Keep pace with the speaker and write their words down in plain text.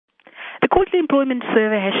quarterly employment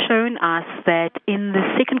survey has shown us that in the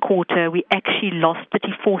second quarter, we actually lost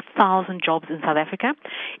 34,000 jobs in South Africa.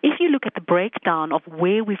 If you look at the breakdown of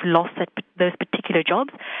where we've lost those particular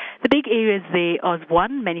jobs, the big areas there are,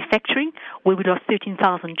 one, manufacturing, where we lost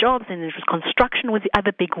 13,000 jobs, and it was construction was the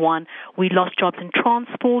other big one. We lost jobs in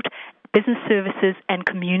transport, business services, and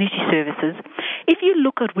community services. If you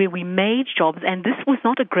look at where we made jobs, and this was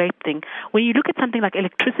not a great thing, when you look at something like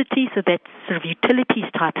electricity, so that's sort of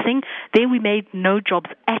utilities type thing, there we made no jobs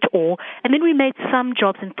at all, and then we made some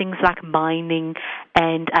jobs in things like mining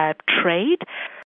and trade.